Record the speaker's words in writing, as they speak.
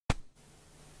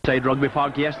Side Rugby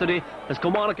Park yesterday as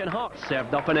Kilmarnock and Hearts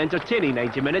served up an entertaining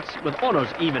 90 minutes with honours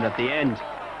even at the end.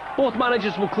 Both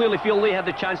managers will clearly feel they had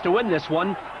the chance to win this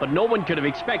one, but no one could have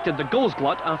expected the goals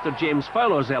glut after James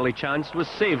Fowler's early chance was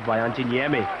saved by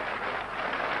Antiniemi.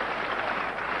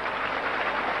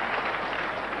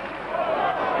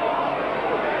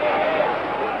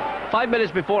 Five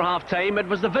minutes before half-time, it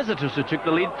was the visitors who took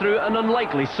the lead through an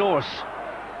unlikely source.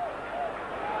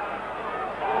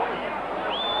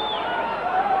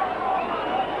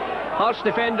 Hearts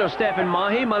defender Stephen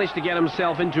Mahood managed to get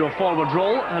himself into a forward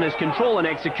role, and his control and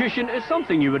execution is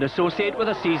something you would associate with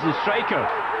a seasoned striker.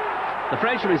 The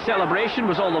Frenchman's celebration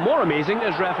was all the more amazing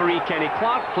as referee Kenny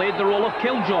Clark played the role of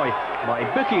killjoy by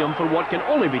booking him for what can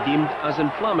only be deemed as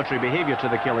inflammatory behaviour to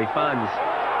the Killie fans.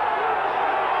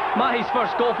 Mahood's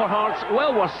first goal for Hearts,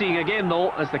 well worth seeing again though,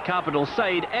 as the capital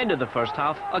side ended the first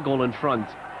half a goal in front.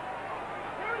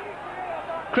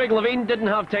 Craig Levein didn't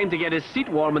have time to get his seat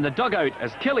warm in the dugout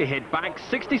as Killie hit back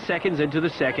 60 seconds into the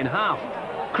second half.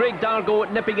 Craig Dargo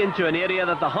nipping into an area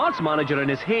that the Hearts manager in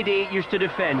his heyday used to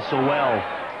defend so well.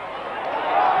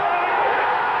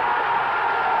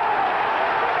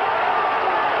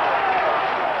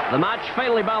 The match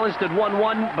finally balanced at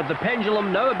 1-1, but the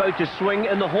pendulum now about to swing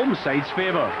in the home side's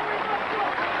favour.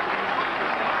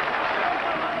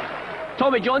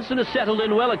 Tommy Johnson has settled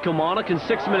in well at Kilmarnock, and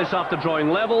 6 minutes after drawing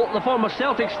level, the former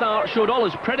Celtic star showed all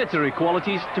his predatory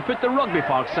qualities to put the Rugby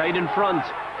Park side in front.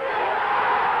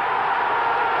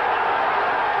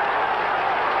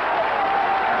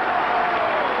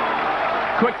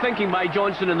 Quick thinking by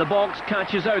Johnson in the box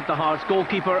catches out the Hearts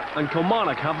goalkeeper, and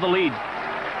Kilmarnock have the lead.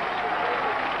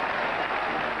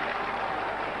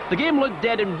 The game looked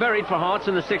dead and buried for Hearts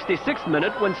in the 66th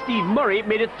minute when Steve Murray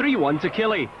made it 3-1 to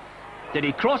Killie. Did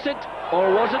he cross it,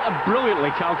 or was it a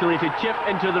brilliantly calculated chip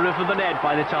into the roof of the net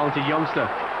by the talented youngster?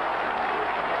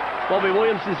 Bobby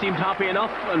Williamson seemed happy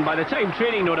enough, and by the time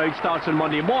training no doubt starts on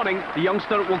Monday morning, the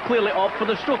youngster will clearly opt for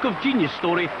the stroke of genius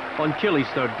story on Killie's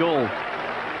third goal.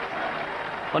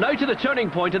 Well, now to the turning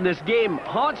point in this game.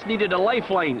 Hearts needed a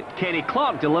lifeline. Kenny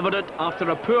Clark delivered it after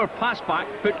a poor pass back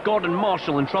put Gordon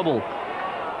Marshall in trouble.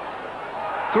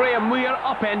 Graham Weir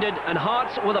upended, and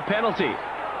Hearts with a penalty.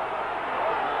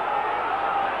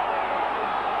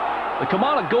 The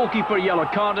Kilmarnock goalkeeper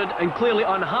yellow-carded and clearly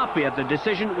unhappy at the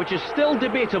decision, which is still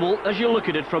debatable as you look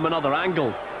at it from another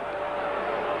angle.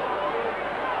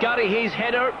 Gary Hayes'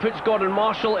 header puts Gordon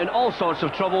Marshall in all sorts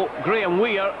of trouble, Graham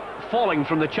Weir falling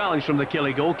from the challenge from the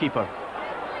Killie goalkeeper.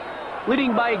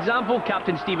 Leading by example,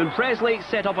 captain Stephen Presley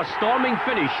set up a storming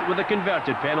finish with a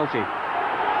converted penalty.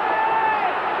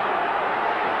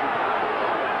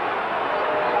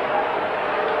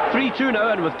 (3-2)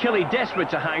 now, and with Killie desperate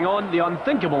to hang on, the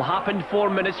unthinkable happened 4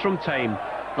 minutes from time.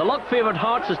 The luck favoured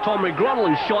Hearts as Tom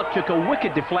McDonald's shot took a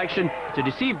wicked deflection to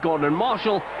deceive Gordon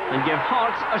Marshall and give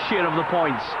Hearts a share of the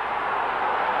points.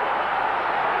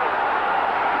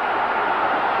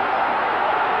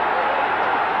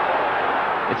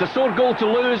 It's a sore goal to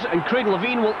lose, and Craig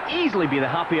Levein will easily be the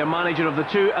happier manager of the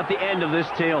two at the end of this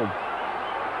tale.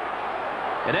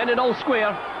 It ended all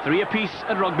square, 3 apiece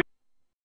at Rugby.